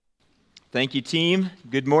Thank you, team.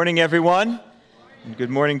 Good morning, everyone. And good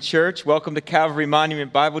morning, church. Welcome to Calvary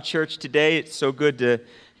Monument Bible Church today. It's so good to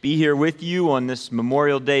be here with you on this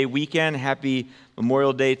Memorial Day weekend. Happy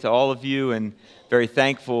Memorial Day to all of you, and very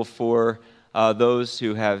thankful for those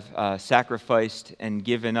who have sacrificed and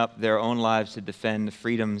given up their own lives to defend the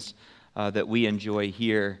freedoms that we enjoy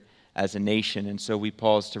here as a nation. And so we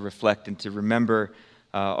pause to reflect and to remember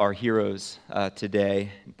our heroes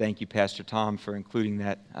today. Thank you, Pastor Tom, for including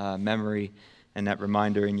that memory and that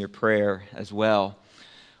reminder in your prayer as well.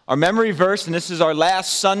 Our memory verse, and this is our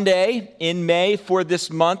last Sunday in May for this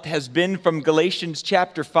month, has been from Galatians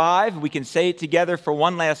chapter 5. We can say it together for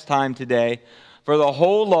one last time today. For the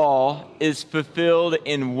whole law is fulfilled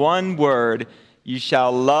in one word: you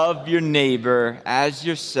shall love your neighbor as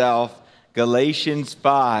yourself. Galatians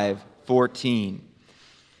 5:14.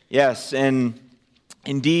 Yes, and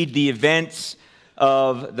indeed, the events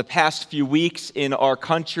of the past few weeks in our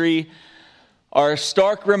country are a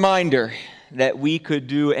stark reminder that we could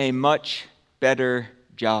do a much better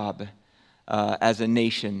job as a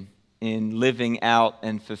nation in living out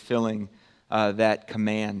and fulfilling that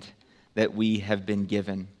command that we have been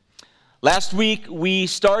given. Last week, we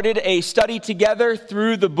started a study together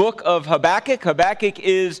through the book of Habakkuk. Habakkuk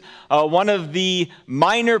is one of the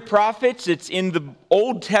minor prophets. It's in the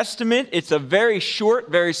Old Testament. It's a very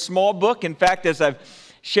short, very small book. In fact, as I've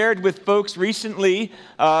shared with folks recently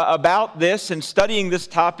about this and studying this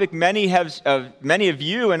topic, many of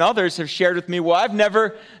you and others have shared with me, well, I've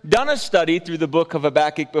never done a study through the book of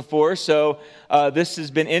Habakkuk before, so this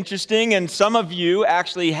has been interesting. And some of you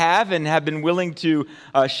actually have and have been willing to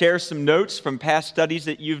share some notes from past studies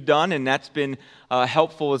that you've done, and that's been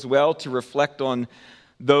helpful as well to reflect on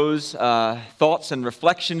those thoughts and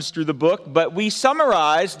reflections through the book. But we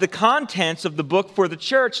summarized the contents of the book for the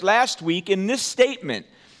church last week in this statement.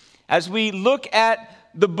 As we look at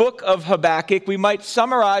the book of Habakkuk, we might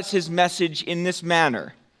summarize his message in this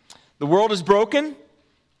manner: the world is broken,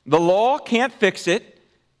 the law can't fix it,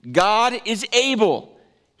 God is able,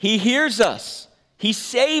 He hears us, He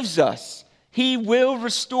saves us, He will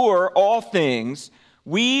restore all things.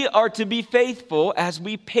 We are to be faithful as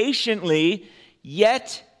we patiently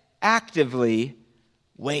yet actively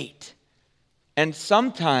wait. And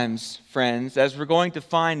sometimes, friends, as we're going to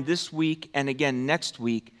find this week and again next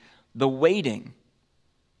week, the waiting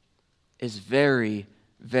is very,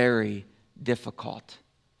 very difficult.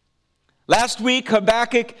 Last week,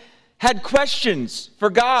 Habakkuk had questions for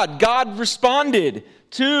God. God responded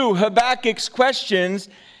to Habakkuk's questions,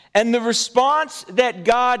 and the response that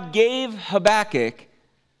God gave Habakkuk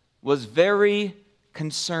was very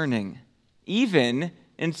concerning, even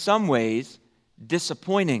in some ways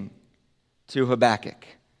disappointing to Habakkuk.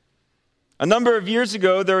 A number of years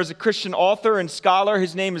ago, there was a Christian author and scholar.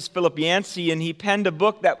 His name is Philip Yancey, and he penned a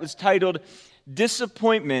book that was titled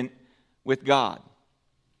Disappointment with God.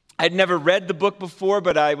 I'd never read the book before,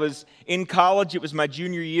 but I was in college. It was my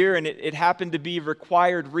junior year, and it happened to be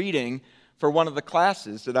required reading for one of the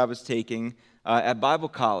classes that I was taking at Bible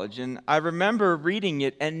college. And I remember reading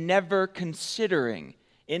it and never considering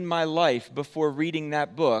in my life before reading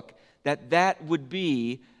that book that would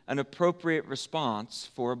be an appropriate response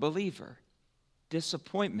for a believer.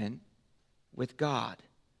 Disappointment with God.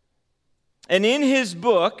 And in his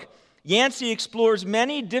book, Yancey explores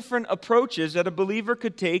many different approaches that a believer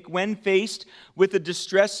could take when faced with a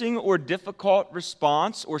distressing or difficult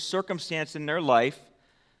response or circumstance in their life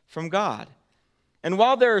from God. And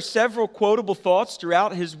while there are several quotable thoughts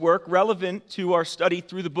throughout his work relevant to our study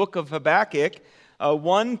through the book of Habakkuk,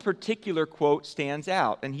 one particular quote stands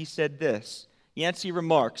out, and he said this. Yancey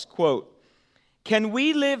remarks, quote, "Can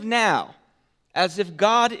we live now as if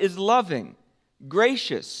God is loving,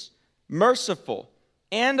 gracious, merciful,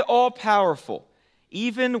 and all-powerful,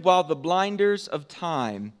 even while the blinders of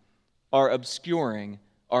time are obscuring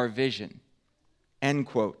our vision?" End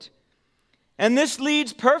quote. And this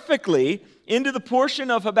leads perfectly into the portion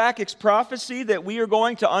of Habakkuk's prophecy that we are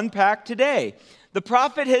going to unpack today. The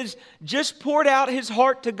prophet has just poured out his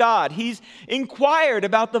heart to God. He's inquired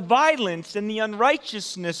about the violence and the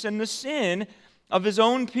unrighteousness and the sin of his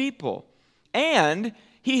own people. And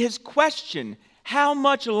he has questioned, how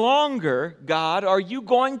much longer, God, are you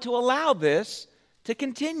going to allow this to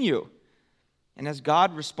continue? And as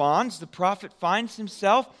God responds, the prophet finds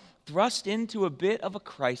himself thrust into a bit of a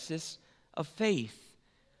crisis of faith.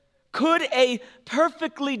 Could a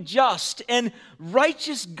perfectly just and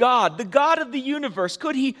righteous God, the God of the universe,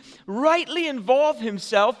 could he rightly involve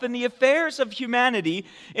himself in the affairs of humanity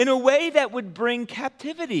in a way that would bring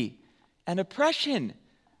captivity and oppression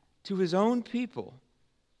to his own people?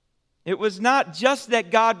 It was not just that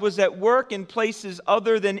God was at work in places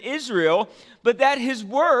other than Israel, but that his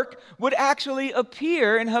work would actually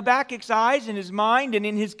appear in Habakkuk's eyes, in his mind, and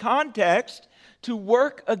in his context to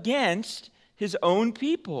work against his own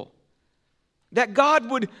people. That God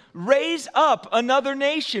would raise up another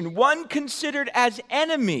nation, one considered as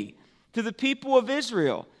enemy to the people of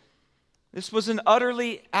Israel. This was an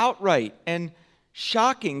utterly outright and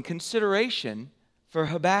shocking consideration for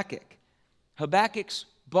Habakkuk. Habakkuk's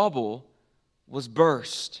bubble was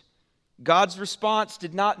burst. God's response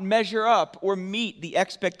did not measure up or meet the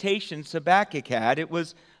expectations Habakkuk had. It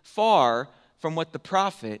was far from what the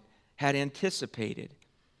prophet had anticipated.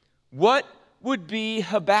 What would be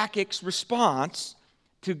Habakkuk's response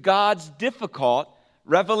to God's difficult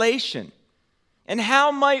revelation? And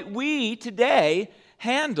how might we today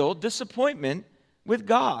handle disappointment with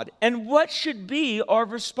God? And what should be our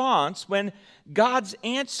response when God's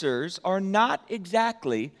answers are not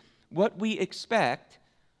exactly what we expect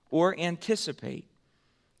or anticipate?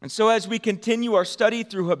 And so as we continue our study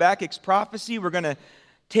through Habakkuk's prophecy, we're going to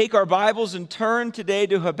take our Bibles and turn today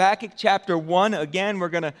to Habakkuk chapter 1. Again, we're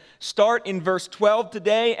going to start in verse 12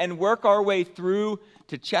 today and work our way through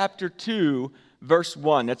to chapter 2, verse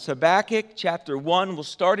 1. That's Habakkuk chapter 1. We'll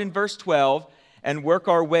start in verse 12 and work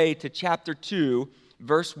our way to chapter 2,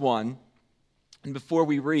 verse 1. And before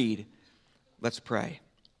we read, let's pray.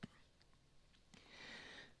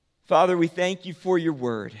 Father, we thank you for your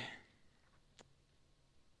word.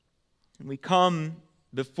 And we come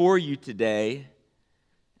before you today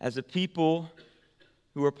as a people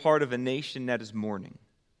who are part of a nation that is mourning,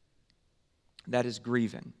 that is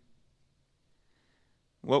grieving.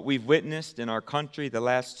 What we've witnessed in our country the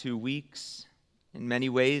last 2 weeks, in many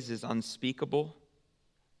ways, is unspeakable.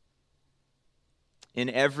 In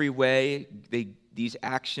every way, these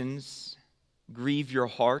actions grieve your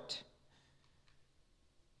heart.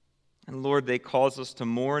 And Lord, they cause us to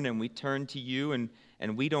mourn, and we turn to you,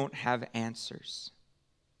 and we don't have answers.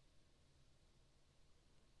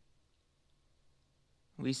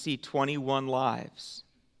 We see 21 lives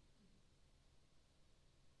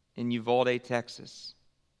in Uvalde, Texas,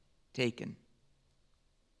 taken.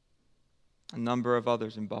 A number of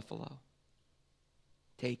others in Buffalo,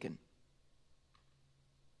 taken.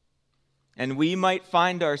 And we might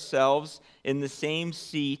find ourselves in the same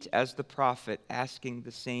seat as the prophet, asking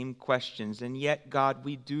the same questions. And yet, God,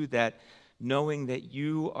 we do that knowing that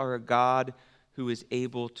you are a God who is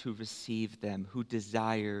able to receive them, who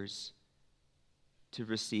desires to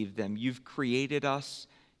receive them. You've created us.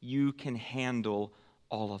 You can handle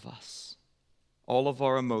all of us, all of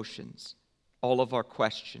our emotions, all of our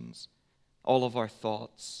questions, all of our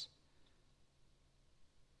thoughts,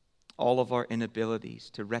 all of our inabilities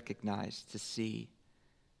to recognize, to see.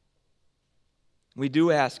 We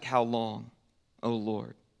do ask, how long, O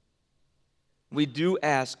Lord? We do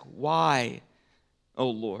ask, why, O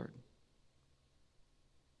Lord?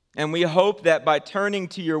 And we hope that by turning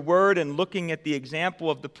to your word and looking at the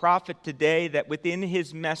example of the prophet today, that within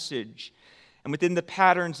his message and within the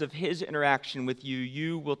patterns of his interaction with you,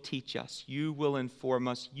 you will teach us, you will inform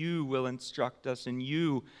us, you will instruct us, and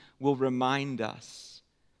you will remind us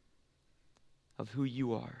of who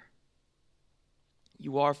you are.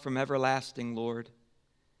 You are from everlasting, Lord,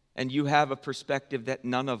 and you have a perspective that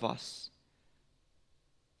none of us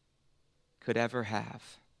could ever have.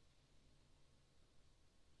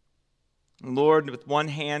 Lord, with one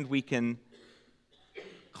hand we can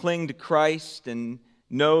cling to Christ and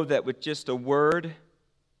know that with just a word,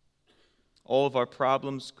 all of our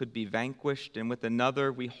problems could be vanquished. And with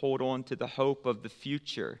another, we hold on to the hope of the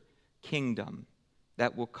future kingdom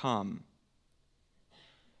that will come,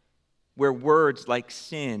 where words like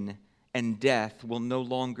sin and death will no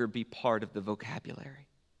longer be part of the vocabulary.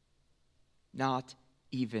 Not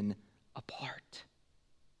even a part.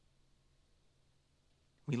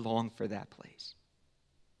 We long for that place.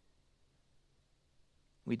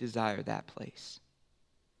 We desire that place.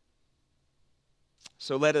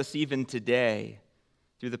 So let us even today,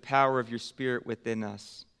 through the power of your Spirit within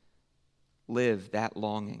us, live that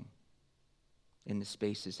longing in the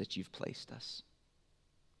spaces that you've placed us.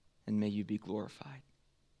 And may you be glorified.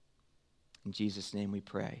 In Jesus' name we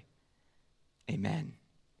pray. Amen.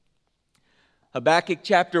 Habakkuk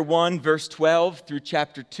chapter 1, verse 12 through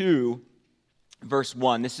chapter 2, verse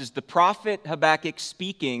 1. This is the prophet Habakkuk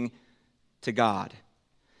speaking to God.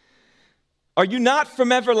 Are you not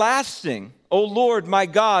from everlasting, O Lord, my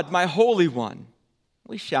God, my Holy One?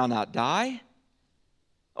 We shall not die.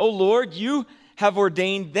 O Lord, you have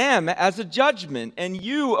ordained them as a judgment, and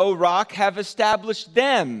you, O rock, have established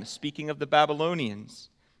them, speaking of the Babylonians,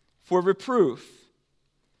 for reproof.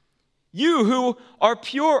 You who are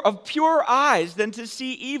pure of pure eyes than to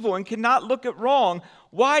see evil and cannot look at wrong,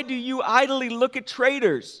 why do you idly look at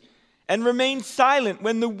traitors and remain silent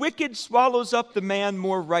when the wicked swallows up the man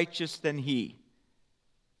more righteous than he?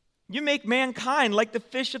 You make mankind like the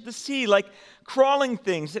fish of the sea, like crawling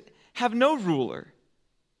things that have no ruler.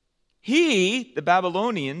 He, the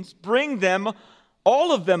Babylonians, bring them,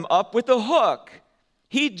 all of them, up with a hook.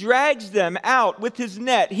 He drags them out with his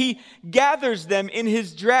net. He gathers them in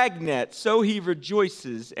his dragnet. So he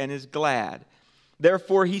rejoices and is glad.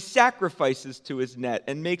 Therefore he sacrifices to his net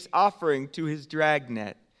and makes offering to his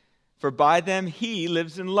dragnet. For by them he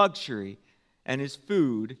lives in luxury, and his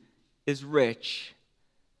food is rich.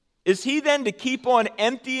 Is he then to keep on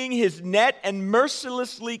emptying his net and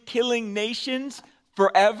mercilessly killing nations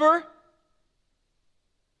forever?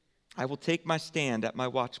 I will take my stand at my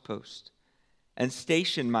watchpost and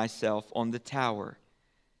station myself on the tower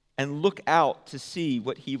and look out to see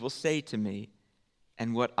what he will say to me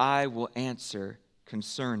and what I will answer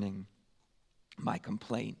concerning my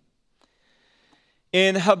complaint.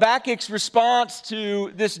 In Habakkuk's response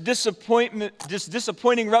to this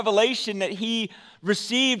disappointing revelation that he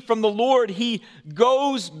received from the Lord, he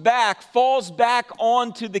falls back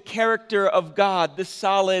onto the character of God, the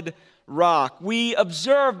solid rock. We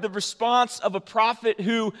observe the response of a prophet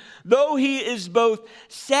who, though he is both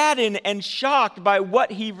saddened and shocked by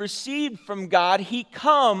what he received from God, he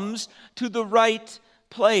comes to the right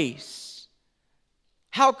place.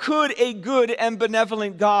 How could a good and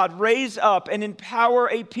benevolent God raise up and empower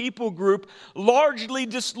a people group largely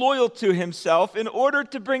disloyal to himself in order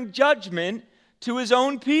to bring judgment to his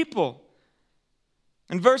own people?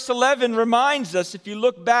 And verse 11 reminds us, if you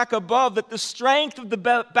look back above, that the strength of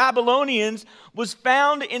the Babylonians was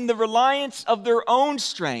found in the reliance of their own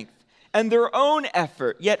strength and their own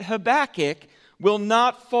effort. Yet Habakkuk will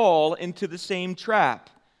not fall into the same trap.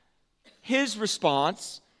 His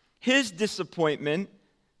response, his disappointment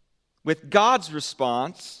with God's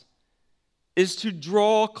response, is to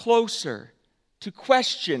draw closer, to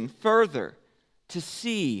question further, to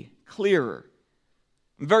see clearer.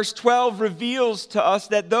 Verse 12 reveals to us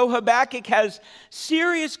that though Habakkuk has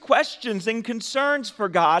serious questions and concerns for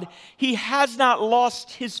God, he has not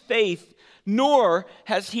lost his faith, nor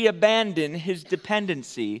has he abandoned his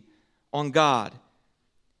dependency on God.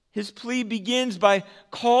 His plea begins by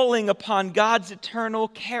calling upon God's eternal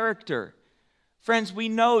character. Friends, we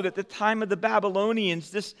know that the time of the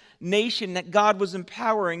Babylonians, this nation that God was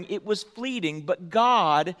empowering, it was fleeting, but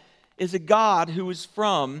God is a God who is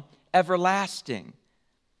from everlasting.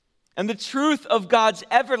 And the truth of God's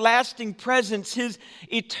everlasting presence, his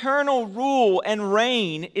eternal rule and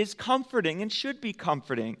reign, is comforting and should be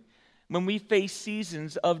comforting when we face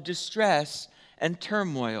seasons of distress and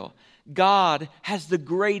turmoil. God has the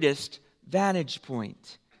greatest vantage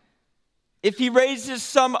point. If he raises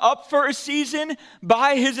some up for a season,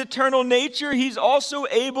 by his eternal nature, he's also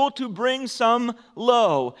able to bring some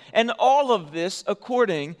low. And all of this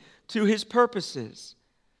according to his purposes.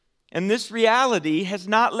 And this reality has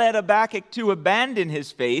not led Habakkuk to abandon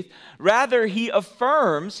his faith. Rather, he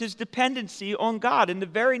affirms his dependency on God. In the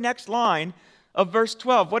very next line of verse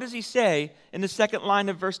 12, what does he say in the second line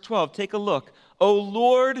of verse 12? Take a look. O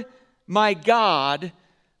Lord, my God,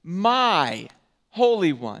 my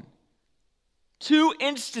Holy One. Two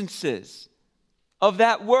instances of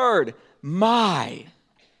that word, my.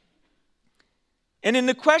 And in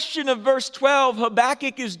the question of verse 12,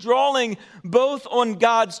 Habakkuk is drawing both on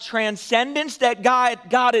God's transcendence, that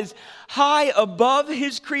God is high above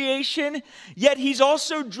his creation, yet he's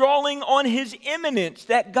also drawing on his immanence,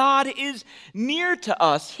 that God is near to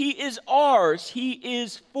us. He is ours. He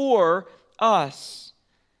is for us.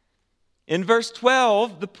 In verse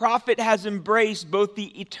 12, the prophet has embraced both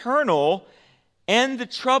the eternal and the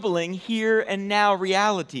troubling here and now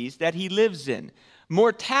realities that he lives in.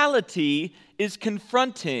 Mortality is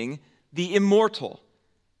confronting the immortal.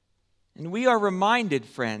 And we are reminded,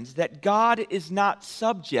 friends, that God is not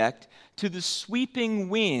subject to the sweeping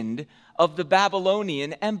wind of the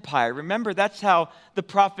Babylonian Empire. Remember, that's how the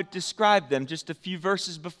prophet described them just a few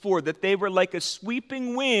verses before, that they were like a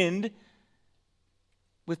sweeping wind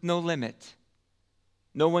with no limit.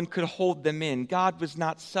 No one could hold them in. God was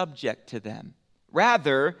not subject to them.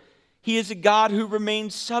 Rather, he is a God who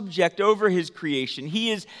remains subject over his creation. He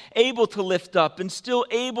is able to lift up and still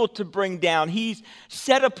able to bring down. He's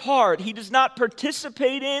set apart. He does not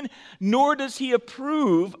participate in, nor does he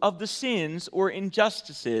approve of the sins or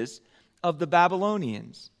injustices of the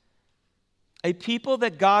Babylonians. A people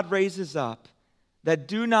that God raises up that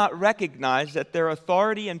do not recognize that their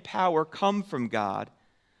authority and power come from God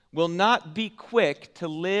will not be quick to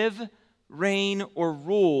live reign, or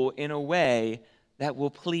rule in a way that will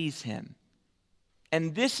please him.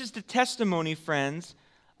 And this is the testimony, friends,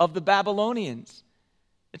 of the Babylonians.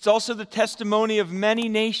 It's also the testimony of many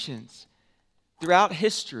nations throughout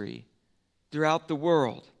history, throughout the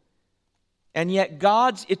world. And yet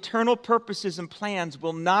God's eternal purposes and plans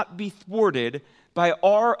will not be thwarted by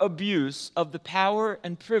our abuse of the power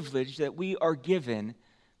and privilege that we are given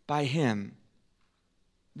by him.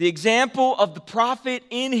 The example of the prophet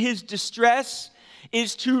in his distress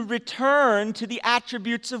is to return to the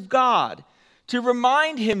attributes of God, to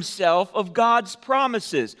remind himself of God's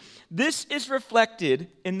promises. This is reflected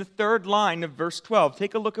in the third line of verse 12.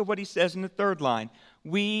 Take a look at what he says in the third line.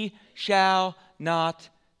 We shall not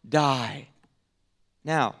die.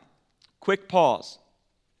 Now, quick pause.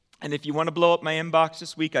 And if you want to blow up my inbox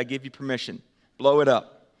this week, I give you permission. Blow it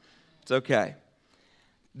up. It's okay.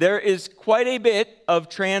 There is quite a bit of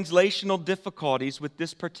translational difficulties with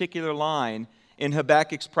this particular line in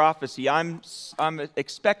Habakkuk's prophecy. I'm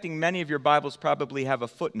expecting many of your Bibles probably have a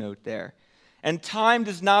footnote there. And time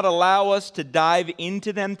does not allow us to dive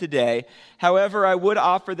into them today. However, I would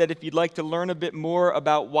offer that if you'd like to learn a bit more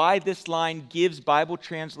about why this line gives Bible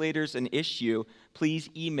translators an issue, please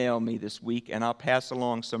email me this week and I'll pass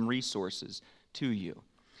along some resources to you.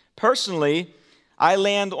 Personally, I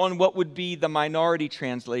land on what would be the minority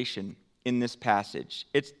translation in this passage.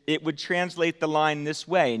 It would translate the line this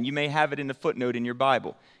way, and you may have it in a footnote in your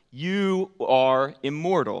Bible. You are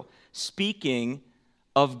immortal, speaking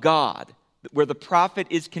of God, where the prophet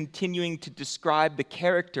is continuing to describe the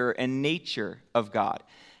character and nature of God.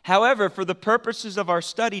 However, for the purposes of our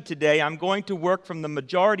study today, I'm going to work from the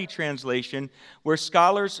majority translation, where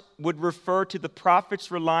scholars would refer to the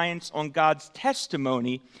prophet's reliance on God's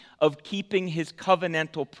testimony of keeping his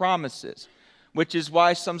covenantal promises, which is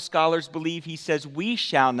why some scholars believe he says, we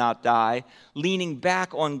shall not die, leaning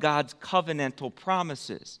back on God's covenantal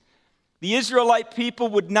promises. The Israelite people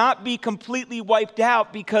would not be completely wiped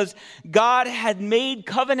out because God had made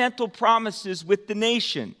covenantal promises with the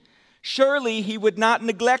nation. Surely he would not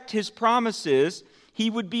neglect his promises.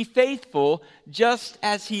 He would be faithful just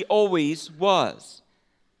as he always was.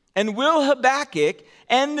 And will Habakkuk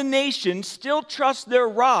and the nation still trust their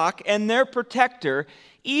rock and their protector,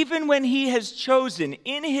 even when he has chosen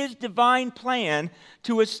in his divine plan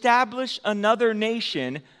to establish another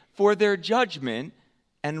nation for their judgment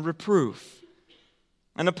and reproof?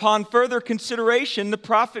 And upon further consideration, the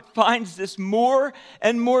prophet finds this more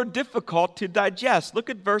and more difficult to digest. Look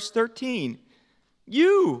at verse 13.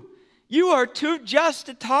 You are too just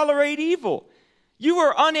to tolerate evil. You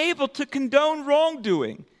are unable to condone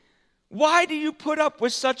wrongdoing. Why do you put up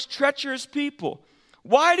with such treacherous people?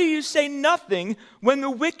 Why do you say nothing when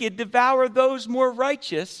the wicked devour those more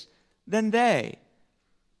righteous than they?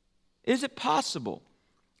 Is it possible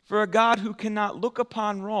for a God who cannot look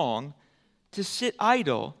upon wrong to sit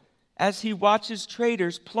idle as he watches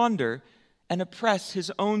traitors plunder and oppress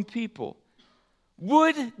his own people?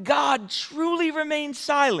 Would God truly remain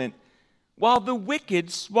silent while the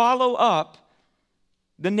wicked swallow up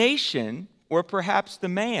the nation, or perhaps the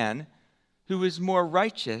man who is more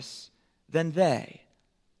righteous than they?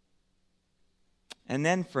 And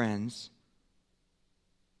then, friends,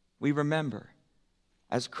 we remember,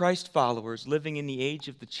 as Christ followers living in the age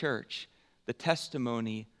of the church, the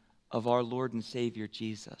testimony of our Lord and Savior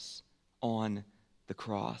Jesus on the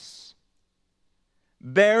cross.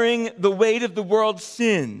 Bearing the weight of the world's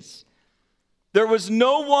sins, there was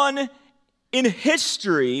no one in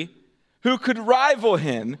history who could rival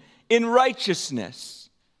him in righteousness.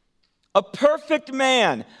 A perfect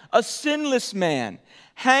man, a sinless man,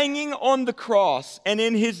 hanging on the cross, and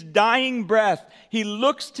in his dying breath, he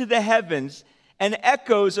looks to the heavens and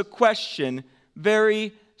echoes a question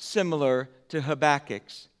very similar to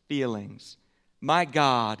Habakkuk's feelings. My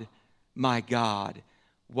God,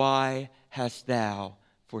 why hast thou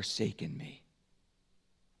forsaken me?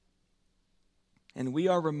 And we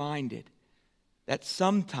are reminded that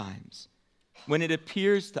sometimes when it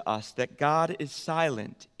appears to us that God is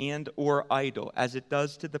silent and or idle, as it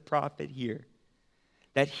does to the prophet here,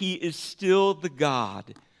 that he is still the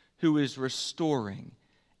God who is restoring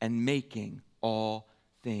and making all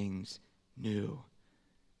things new.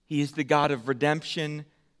 He is the God of redemption,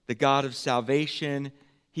 the God of salvation.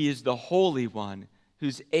 He is the Holy One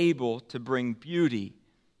who's able to bring beauty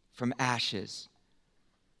from ashes.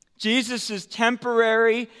 Jesus'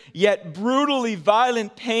 temporary yet brutally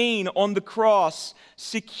violent pain on the cross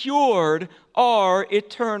secured our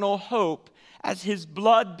eternal hope as his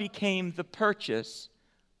blood became the purchase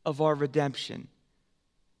of our redemption.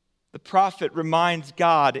 The prophet reminds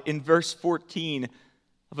God in verse 14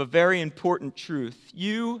 of a very important truth.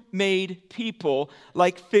 You made people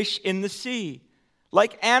like fish in the sea,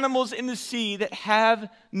 like animals in the sea that have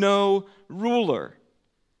no ruler.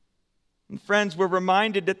 And friends, we're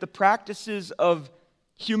reminded that the practices of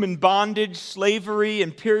human bondage, slavery,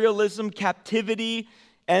 imperialism, captivity,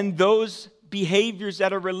 and those behaviors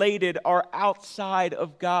that are related are outside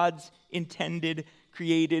of God's intended,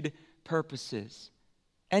 created purposes.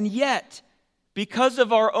 And yet, because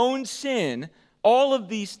of our own sin, all of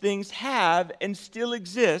these things have and still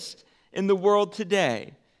exist in the world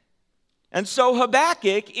today. And so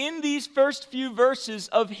Habakkuk, in these first few verses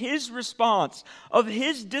of his response, of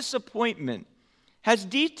his disappointment, has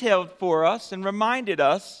detailed for us and reminded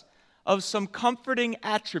us of some comforting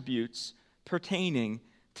attributes pertaining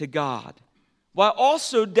to God, while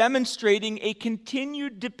also demonstrating a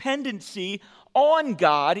continued dependency on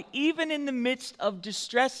God, even in the midst of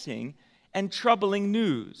distressing and troubling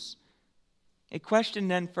news. A question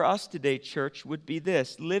then for us today, church, would be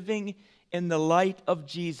this: living in the light of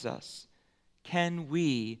Jesus, can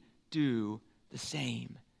we do the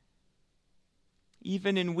same?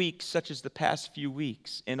 Even in weeks such as the past few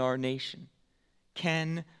weeks in our nation,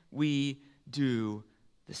 can we do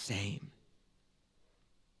the same?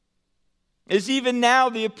 Is even now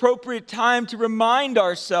the appropriate time to remind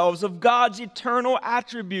ourselves of God's eternal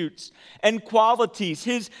attributes and qualities,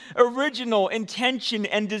 His original intention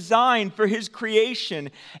and design for His creation,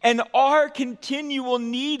 and our continual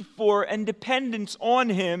need for and dependence on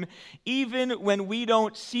Him, even when we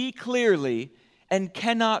don't see clearly and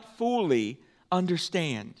cannot fully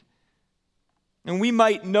understand. And we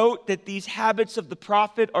might note that these habits of the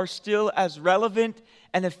prophet are still as relevant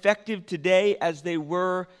and effective today as they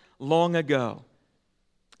were long ago.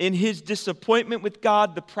 In his disappointment with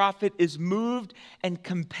God, the prophet is moved and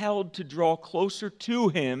compelled to draw closer to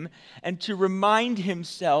him and to remind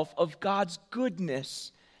himself of God's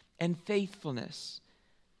goodness and faithfulness.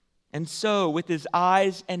 And so, with his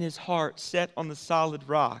eyes and his heart set on the solid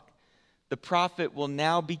rock, the prophet will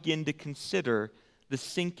now begin to consider the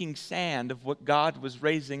sinking sand of what God was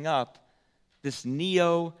raising up, this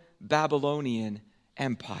Neo-Babylonian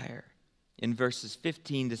empire, in verses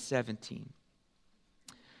 15 to 17.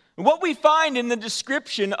 What we find in the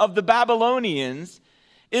description of the Babylonians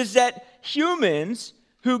is that humans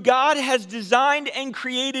who God has designed and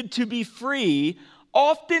created to be free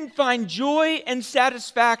often find joy and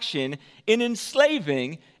satisfaction in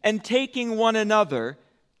enslaving and taking one another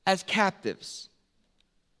as captives.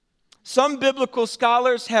 Some biblical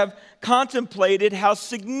scholars have contemplated how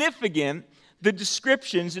significant the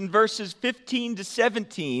descriptions in verses 15 to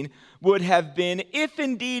 17 would have been if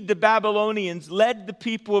indeed the Babylonians led the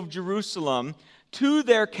people of Jerusalem to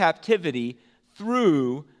their captivity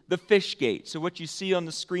through the fish gate. So what you see on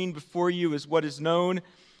the screen before you is what is known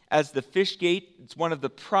as the fish gate. It's one of the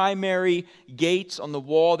primary gates on the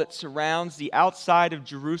wall that surrounds the outside of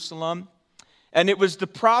Jerusalem. And it was the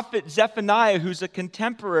prophet Zephaniah, who's a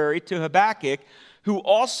contemporary to Habakkuk, who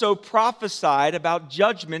also prophesied about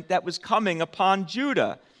judgment that was coming upon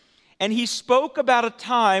Judah. And he spoke about a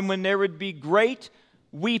time when there would be great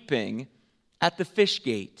weeping at the fish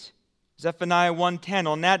gate. Zephaniah 1:10,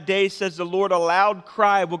 on that day, says the Lord, a loud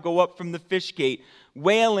cry will go up from the fish gate,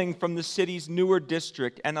 wailing from the city's newer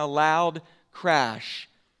district, and a loud crash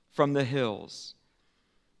from the hills.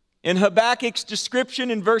 In Habakkuk's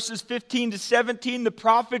description in verses 15 to 17, the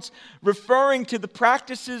prophet's referring to the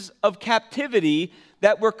practices of captivity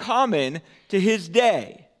that were common to his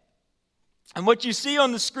day. And what you see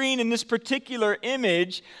on the screen in this particular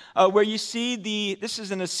image, where you see this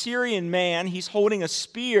is an Assyrian man. He's holding a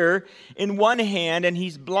spear in one hand, and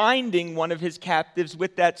he's blinding one of his captives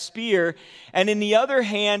with that spear. And in the other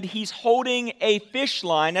hand, he's holding a fish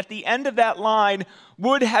line. At the end of that line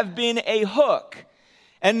would have been a hook.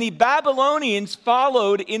 And the Babylonians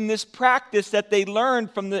followed in this practice that they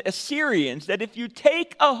learned from the Assyrians, that if you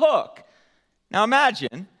take a hook, now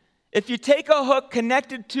imagine, if you take a hook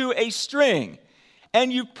connected to a string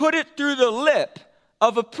and you put it through the lip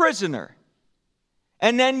of a prisoner,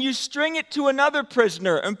 and then you string it to another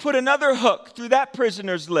prisoner and put another hook through that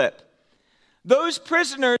prisoner's lip, those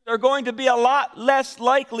prisoners are going to be a lot less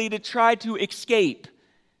likely to try to escape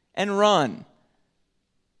and run.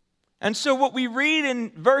 And so what we read in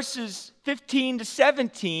verses 15 to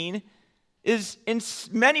 17 is in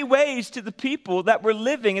many ways to the people that were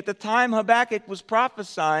living at the time Habakkuk was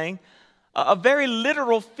prophesying a very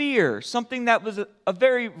literal fear, something that was a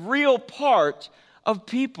very real part of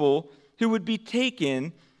people who would be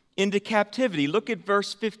taken into captivity. Look at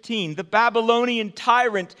verse 15. The Babylonian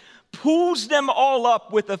tyrant pulls them all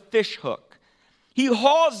up with a fish hook. He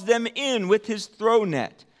hauls them in with his throw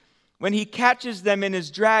net. when he catches them in his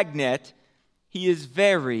dragnet, he is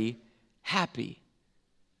very happy.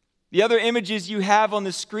 The other images you have on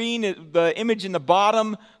the screen, the image in the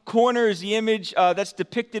bottom corner is the image that's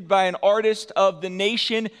depicted by an artist of the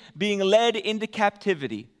nation being led into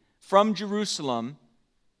captivity from Jerusalem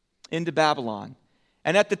into Babylon.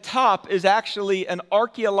 And at the top is actually an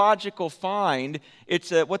archaeological find. It's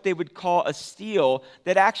what they would call a stele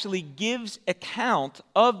that actually gives account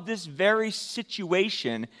of this very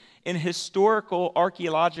situation in historical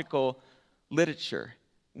archaeological literature.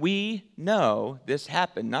 We know this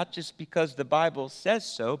happened, not just because the Bible says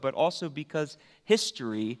so, but also because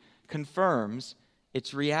history confirms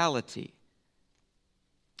its reality.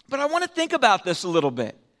 But I want to think about this a little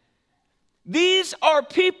bit. These are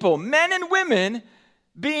people, men and women,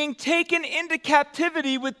 being taken into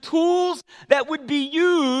captivity with tools that would be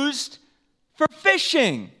used for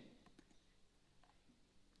fishing.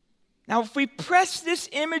 Now, if we press this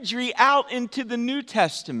imagery out into the New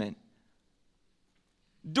Testament,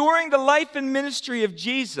 during the life and ministry of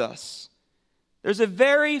Jesus, there's a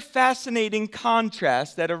very fascinating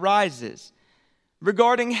contrast that arises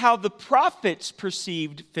regarding how the prophets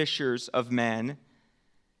perceived fishers of men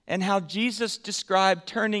and how Jesus described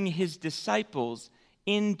turning his disciples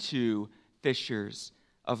into fishers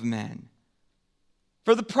of men.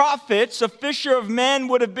 For the prophets, a fisher of men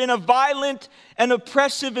would have been a violent and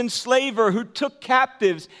oppressive enslaver who took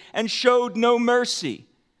captives and showed no mercy.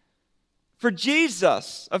 For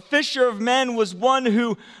Jesus, a fisher of men was one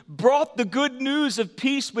who brought the good news of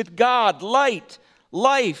peace with God, light,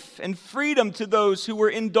 life, and freedom to those who were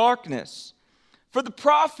in darkness. For the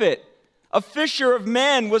prophet, a fisher of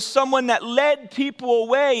men was someone that led people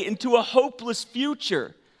away into a hopeless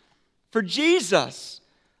future. For Jesus,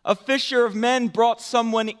 a fisher of men brought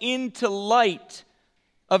someone into light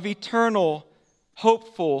of eternal,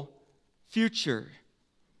 hopeful future.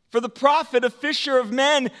 For the prophet, a fisher of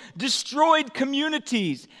men destroyed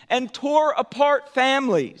communities and tore apart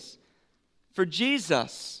families. For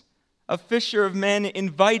Jesus, a fisher of men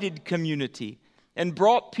invited community and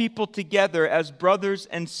brought people together as brothers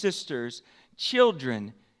and sisters,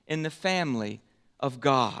 children in the family of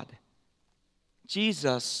God.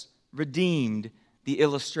 Jesus redeemed the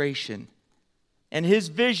illustration. And his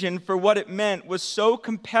vision for what it meant was so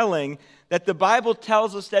compelling that the Bible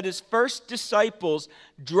tells us that his first disciples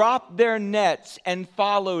dropped their nets and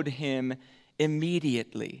followed him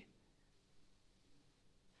immediately.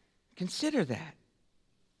 Consider that.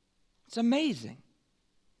 It's amazing.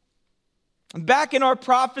 Back in our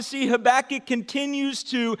prophecy, Habakkuk continues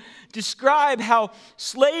to describe how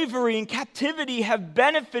slavery and captivity have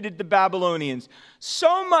benefited the Babylonians,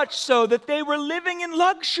 so much so that they were living in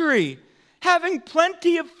luxury, having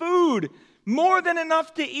plenty of food, more than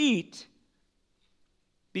enough to eat,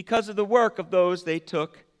 because of the work of those they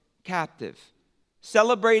took captive,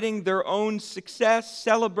 celebrating their own success,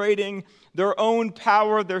 celebrating their own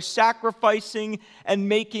power. They're sacrificing and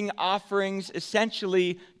making offerings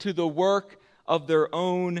essentially to the work of their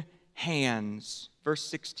own hands. Verse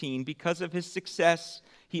 16, because of his success,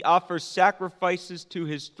 he offers sacrifices to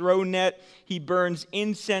his throw net. He burns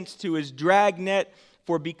incense to his drag net.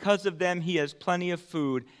 For because of them, he has plenty of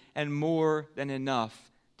food and more than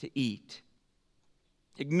enough to eat.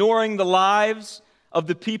 Ignoring the lives of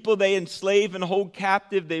the people they enslave and hold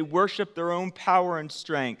captive, they worship their own power and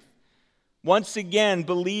strength. Once again,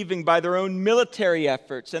 believing by their own military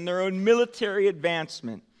efforts and their own military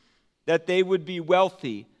advancement that they would be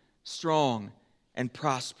wealthy, strong, and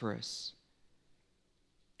prosperous.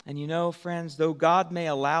 And you know, friends, though God may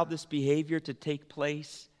allow this behavior to take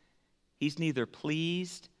place, he's neither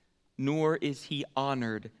pleased nor is he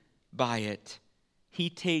honored by it. He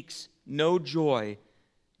takes no joy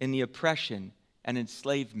in the oppression and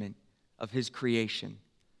enslavement of his creation.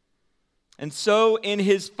 And so, in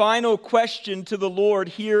his final question to the Lord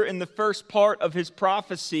here in the first part of his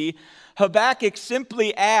prophecy, Habakkuk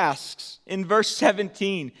simply asks in verse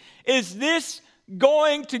 17, is this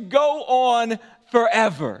going to go on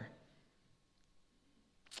forever?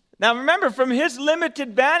 Now remember, from his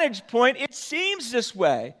limited vantage point, it seems this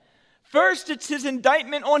way. First, it's his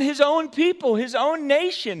indictment on his own people, his own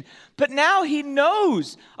nation. But now he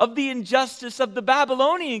knows of the injustice of the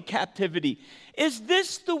Babylonian captivity. Is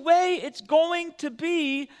this the way it's going to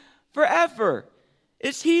be forever?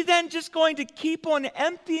 Is he then just going to keep on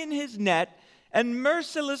emptying his net and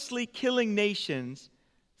mercilessly killing nations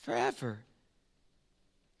forever?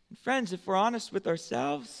 And friends, if we're honest with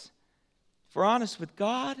ourselves, if we're honest with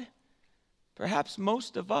God, perhaps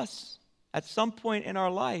most of us at some point in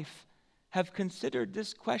our life have considered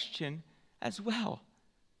this question as well.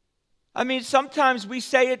 I mean, sometimes we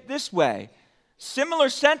say it this way. Similar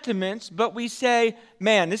sentiments, but we say,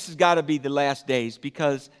 man, this has got to be the last days,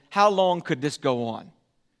 because how long could this go on?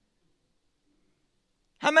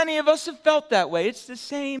 How many of us have felt that way? It's the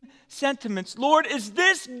same sentiments. Lord, is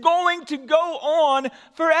this going to go on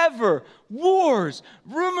forever? Wars,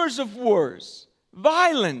 rumors of wars,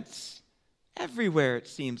 violence, everywhere it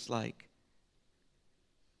seems like.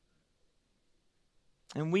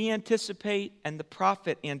 And we anticipate, and the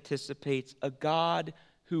prophet anticipates, a God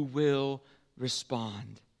who will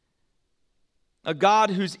respond. A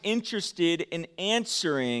God who's interested in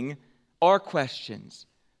answering our questions.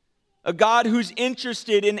 A God who's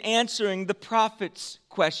interested in answering the prophet's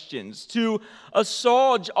questions, to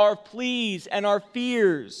assuage our pleas and our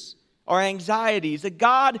fears, our anxieties. A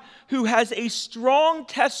God who has a strong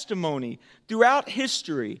testimony throughout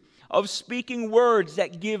history of speaking words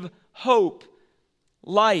that give hope,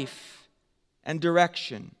 life, and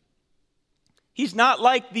direction. He's not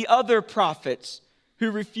like the other prophets who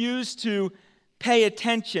refused to pay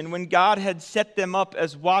attention when God had set them up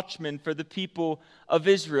as watchmen for the people of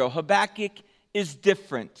Israel. Habakkuk is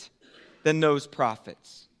different than those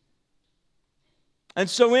prophets. And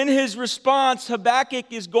so in his response, Habakkuk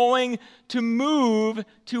is going to move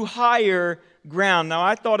to higher ground. Now,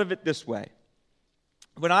 I thought of it this way.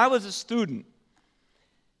 When I was a student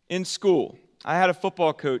in school, I had a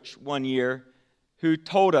football coach one year who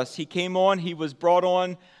told us, he came on, he was brought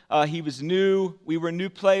on, he was new, we were new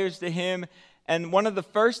players to him. And one of the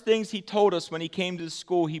first things he told us when he came to the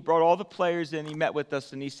school, he brought all the players in, he met with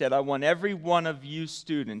us, and he said, I want every one of you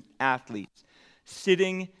student athletes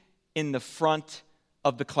sitting in the front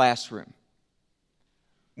of the classroom.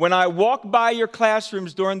 When I walk by your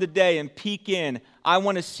classrooms during the day and peek in, I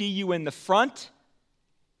want to see you in the front,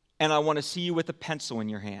 and I want to see you with a pencil in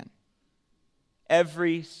your hand.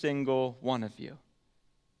 Every single one of you.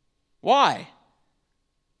 Why?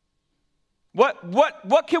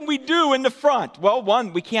 What can we do in the front? Well,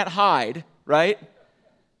 one, we can't hide, right?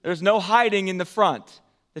 There's no hiding in the front.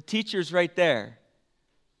 The teacher's right there.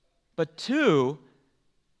 But two,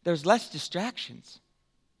 there's less distractions.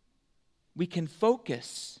 We can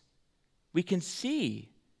focus. We can see.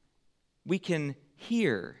 We can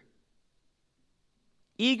hear.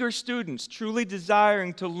 Eager students, truly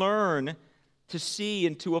desiring to learn, to see,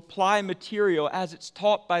 and to apply material as it's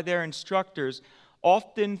taught by their instructors,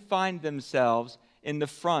 often find themselves in the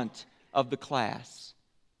front of the class.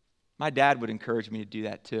 My dad would encourage me to do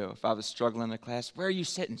that too. If I was struggling in the class, where are you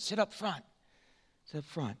sitting? Sit up front. Sit up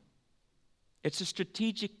front. It's a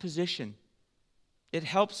strategic position. It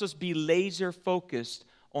helps us be laser focused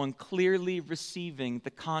on clearly receiving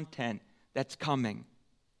the content that's coming.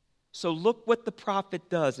 So look what the prophet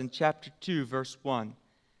does in chapter 2, verse 1.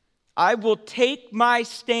 I will take my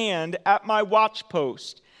stand at my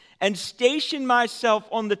watchpost and station myself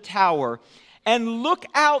on the tower and look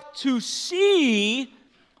out to see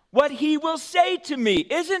what he will say to me.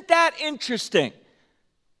 Isn't that interesting?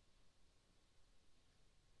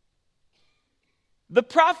 The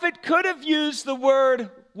prophet could have used the word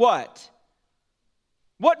what?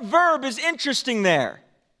 What verb is interesting there?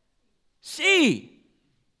 See.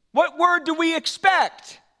 What word do we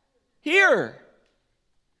expect? Hear.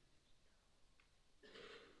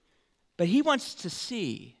 But he wants to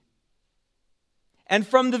see. And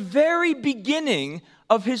from the very beginning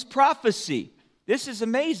of his prophecy, this is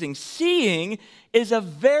amazing. Seeing is a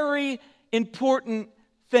very important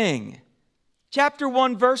thing. Chapter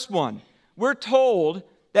 1, verse 1, we're told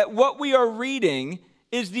that what we are reading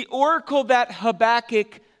is the oracle that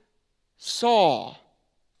Habakkuk saw,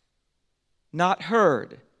 not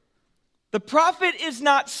heard. The prophet is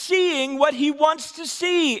not seeing what he wants to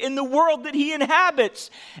see in the world that he inhabits.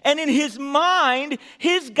 And in his mind,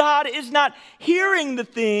 his God is not hearing the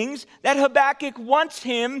things that Habakkuk wants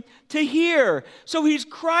him to hear. So he's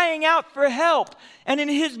crying out for help. And in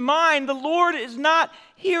his mind, the Lord is not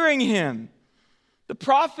hearing him. The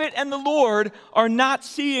prophet and the Lord are not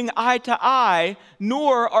seeing eye to eye,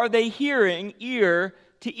 nor are they hearing ear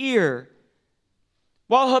to ear.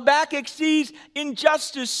 While Habakkuk sees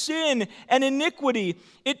injustice, sin, and iniquity,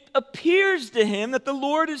 it appears to him that the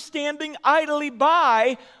Lord is standing idly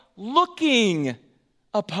by, looking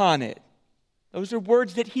upon it. Those are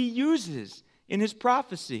words that he uses in his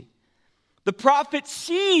prophecy. The prophet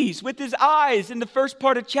sees with his eyes in the first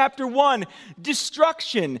part of chapter 1,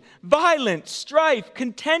 destruction, violence, strife,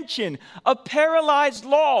 contention, a paralyzed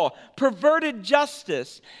law, perverted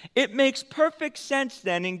justice. It makes perfect sense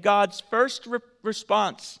then in God's first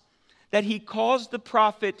response that he calls the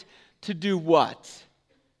prophet to do what?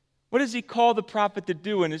 What does he call the prophet to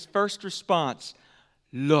do in his first response?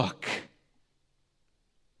 Look.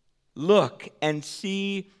 Look and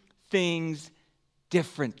see things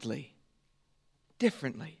differently.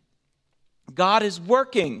 Differently. God is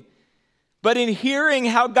working. But in hearing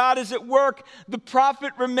how God is at work, the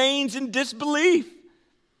prophet remains in disbelief.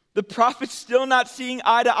 The prophet's still not seeing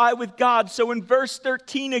eye to eye with God. So in verse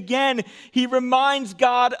 13 again, he reminds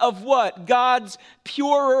God of what? God's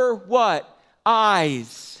purer what?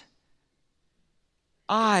 Eyes.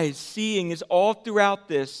 Eyes, seeing is all throughout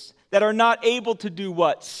this, that are not able to do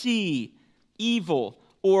what? See evil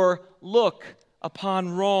or look upon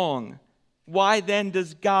wrong. Why then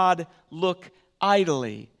does God look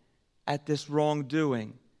idly at this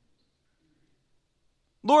wrongdoing?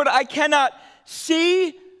 Lord, I cannot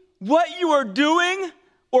see what you are doing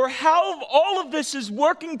or how all of this is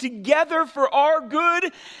working together for our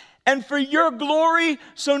good and for your glory.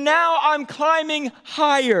 So now I'm climbing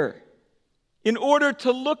higher in order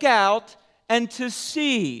to look out and to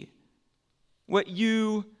see what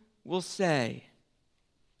you will say.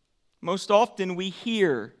 Most often we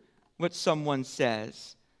hear what someone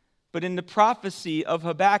says. But in the prophecy of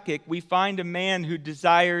Habakkuk, we find a man who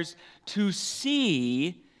desires to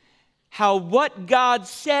see how what God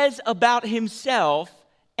says about himself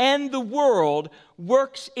and the world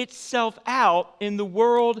works itself out in the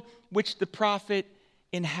world which the prophet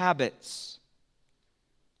inhabits.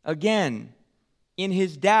 Again, in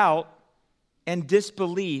his doubt and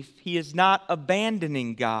disbelief, he is not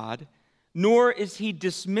abandoning God, nor is he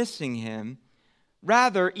dismissing him.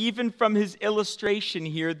 Rather, even from his illustration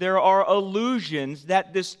here, there are allusions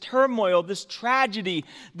that this turmoil, this tragedy,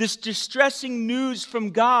 this distressing news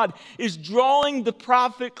from God is drawing the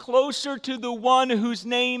prophet closer to the one whose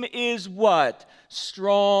name is what?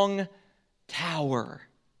 Strong tower.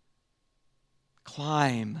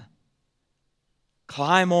 Climb.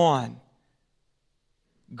 Climb on.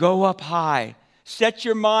 Go up high. Set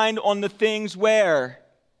your mind on the things where?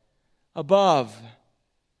 Above.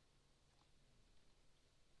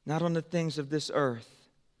 Not on the things of this earth.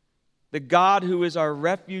 The God who is our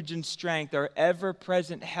refuge and strength, our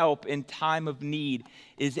ever-present help in time of need,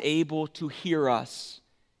 is able to hear us.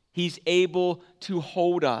 He's able to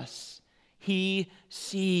hold us. He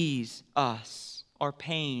sees us, our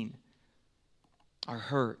pain, our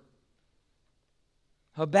hurt.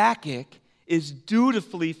 Habakkuk is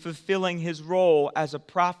dutifully fulfilling his role as a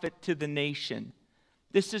prophet to the nation.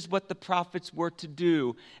 This is what the prophets were to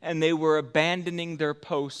do, and they were abandoning their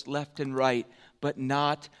posts left and right, but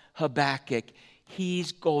not Habakkuk.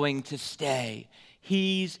 He's going to stay.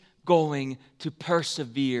 He's going to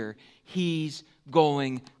persevere. He's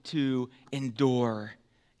going to endure.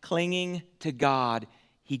 Clinging to God,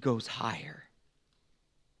 he goes higher.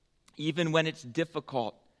 Even when it's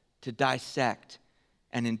difficult to dissect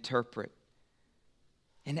and interpret.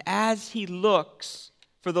 And as he looks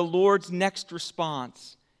for the Lord's next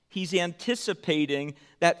response, he's anticipating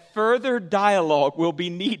that further dialogue will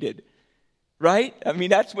be needed, right? I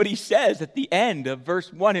mean, that's what he says at the end of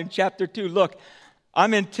verse 1 in chapter 2. Look,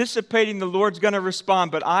 I'm anticipating the Lord's going to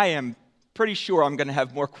respond, but I am pretty sure I'm going to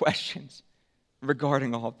have more questions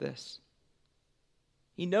regarding all this.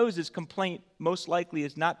 He knows his complaint most likely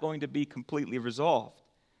is not going to be completely resolved.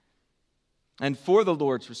 And for the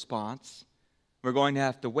Lord's response, we're going to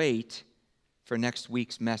have to wait for next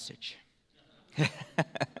week's message.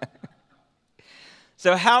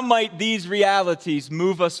 So how might these realities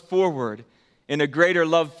move us forward in a greater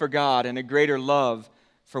love for God and a greater love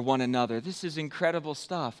for one another? This is incredible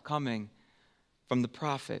stuff coming from the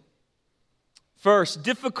prophet. First,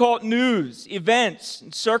 difficult news, events,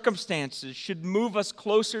 and circumstances should move us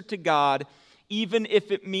closer to God, even if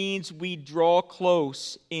it means we draw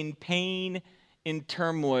close in pain, in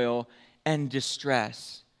turmoil, and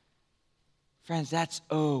distress. Friends, that's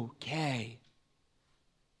okay.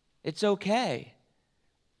 It's okay.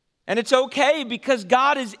 And it's okay because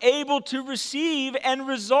God is able to receive and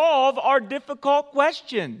resolve our difficult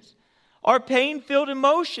questions, our pain-filled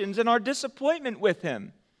emotions, and our disappointment with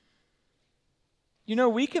Him. You know,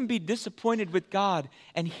 we can be disappointed with God,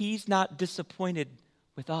 and He's not disappointed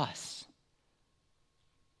with us.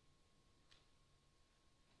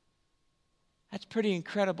 That's pretty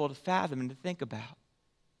incredible to fathom and to think about.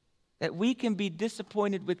 That we can be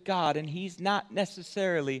disappointed with God, and He's not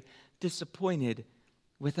necessarily disappointed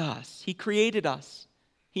with us. He created us.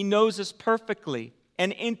 He knows us perfectly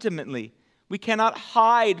and intimately. We cannot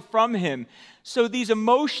hide from Him. So these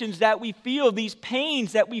emotions that we feel, these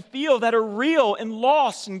pains that we feel that are real, and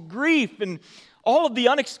loss and grief and all of the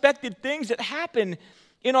unexpected things that happen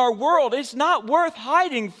in our world, it's not worth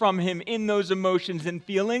hiding from Him in those emotions and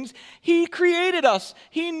feelings. He created us.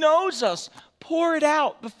 He knows us. Pour it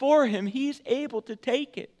out before Him. He's able to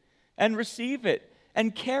take it and receive it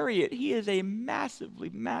and carry it. He is a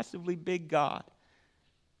massively, massively big God.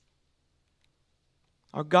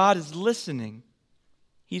 Our God is listening.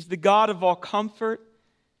 He's the God of all comfort.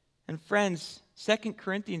 And friends, 2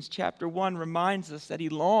 Corinthians chapter 1 reminds us that He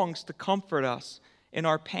longs to comfort us in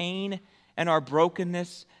our pain and our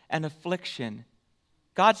brokenness and affliction.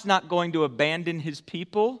 God's not going to abandon His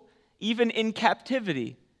people, even in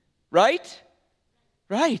captivity. Right?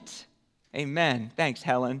 Right. Amen. Thanks,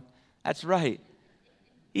 Helen. That's right.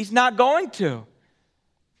 He's not going to.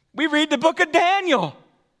 We read the book of Daniel.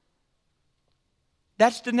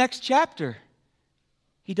 That's the next chapter.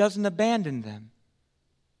 He doesn't abandon them.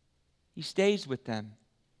 He stays with them.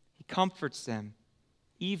 He comforts them,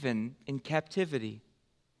 even in captivity.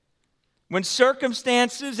 When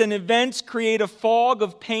circumstances and events create a fog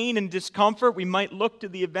of pain and discomfort, we might look to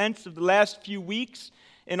the events of the last few weeks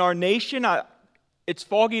in our nation. It's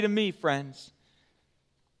foggy to me, friends.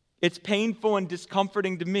 It's painful and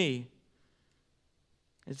discomforting to me.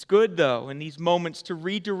 It's good, though, in these moments to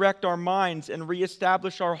redirect our minds and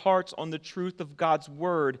reestablish our hearts on the truth of God's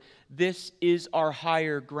Word. This is our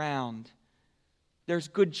higher ground. There's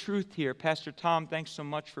good truth here. Pastor Tom, thanks so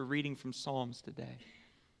much for reading from Psalms today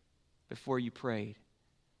before you prayed.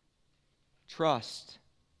 Trust.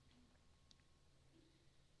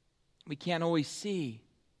 We can't always see.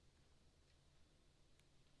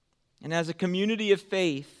 And as a community of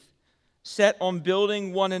faith, set on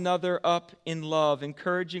building one another up in love,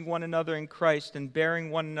 encouraging one another in Christ, and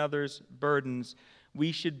bearing one another's burdens,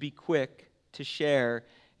 we should be quick to share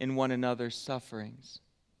in one another's sufferings.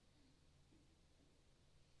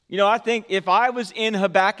 You know, I think if I was in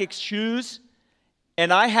Habakkuk's shoes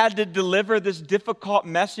and I had to deliver this difficult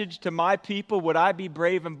message to my people, would I be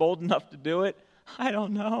brave and bold enough to do it? I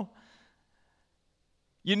don't know.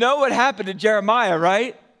 You know what happened to Jeremiah,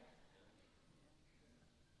 right?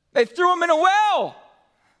 They threw him in a well.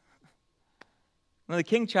 Well, the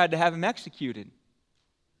king tried to have him executed.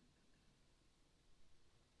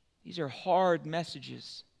 These are hard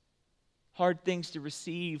messages, hard things to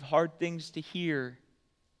receive, hard things to hear.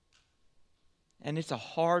 And it's a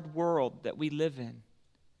hard world that we live in.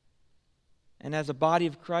 And as a body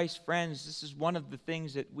of Christ, friends, this is one of the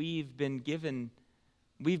things that we've been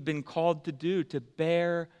called to do, to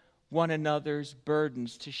bear one another's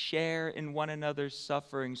burdens, to share in one another's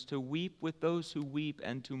sufferings, to weep with those who weep,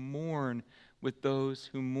 and to mourn with those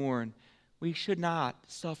who mourn. We should not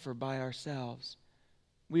suffer by ourselves.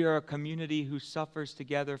 We are a community who suffers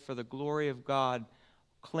together for the glory of God,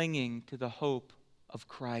 clinging to the hope of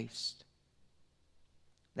Christ.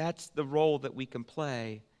 That's the role that we can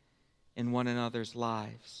play in one another's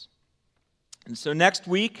lives. And so next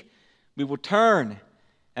week, we will turn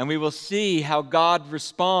and we will see how God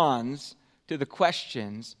responds to the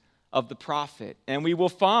questions of the prophet. And we will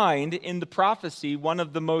find in the prophecy one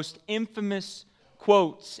of the most infamous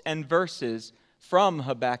quotes and verses from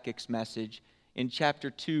Habakkuk's message in chapter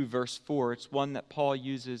 2, verse 4. It's one that Paul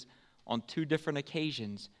uses on 2 different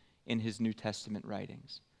occasions in his New Testament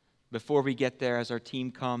writings. Before we get there, as our team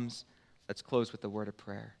comes, let's close with a word of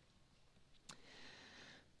prayer.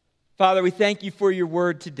 Father, we thank you for your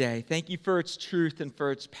word today. Thank you for its truth and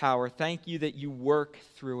for its power. Thank you that you work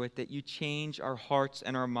through it, that you change our hearts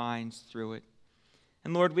and our minds through it.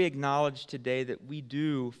 And Lord, we acknowledge today that we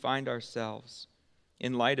do find ourselves,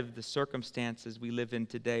 in light of the circumstances we live in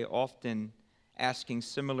today, often asking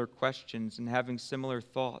similar questions and having similar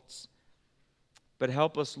thoughts. But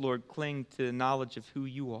help us, Lord, cling to the knowledge of who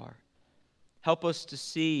you are. Help us to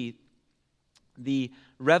see the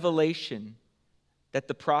revelation that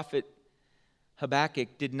the prophet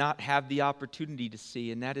Habakkuk did not have the opportunity to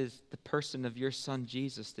see, and that is the person of your Son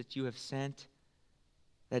Jesus that you have sent,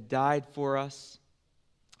 that died for us,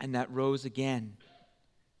 and that rose again,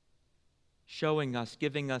 showing us,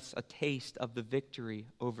 giving us a taste of the victory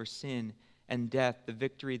over sin and death, the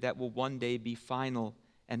victory that will one day be final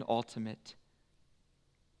and ultimate.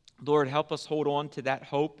 Lord, help us hold on to that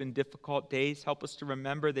hope in difficult days. Help us to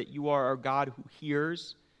remember that you are our God who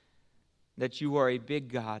hears, that you are a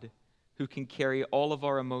big God who can carry all of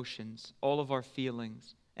our emotions, all of our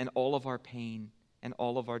feelings, and all of our pain, and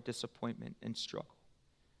all of our disappointment and struggle.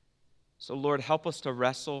 So, Lord, help us to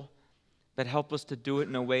wrestle, but help us to do it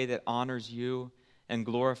in a way that honors you and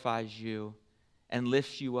glorifies you and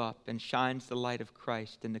lifts you up and shines the light of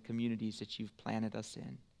Christ in the communities that you've planted us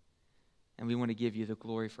in. And we want to give you the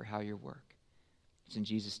glory for how you work. It's in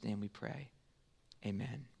Jesus' name we pray. Amen.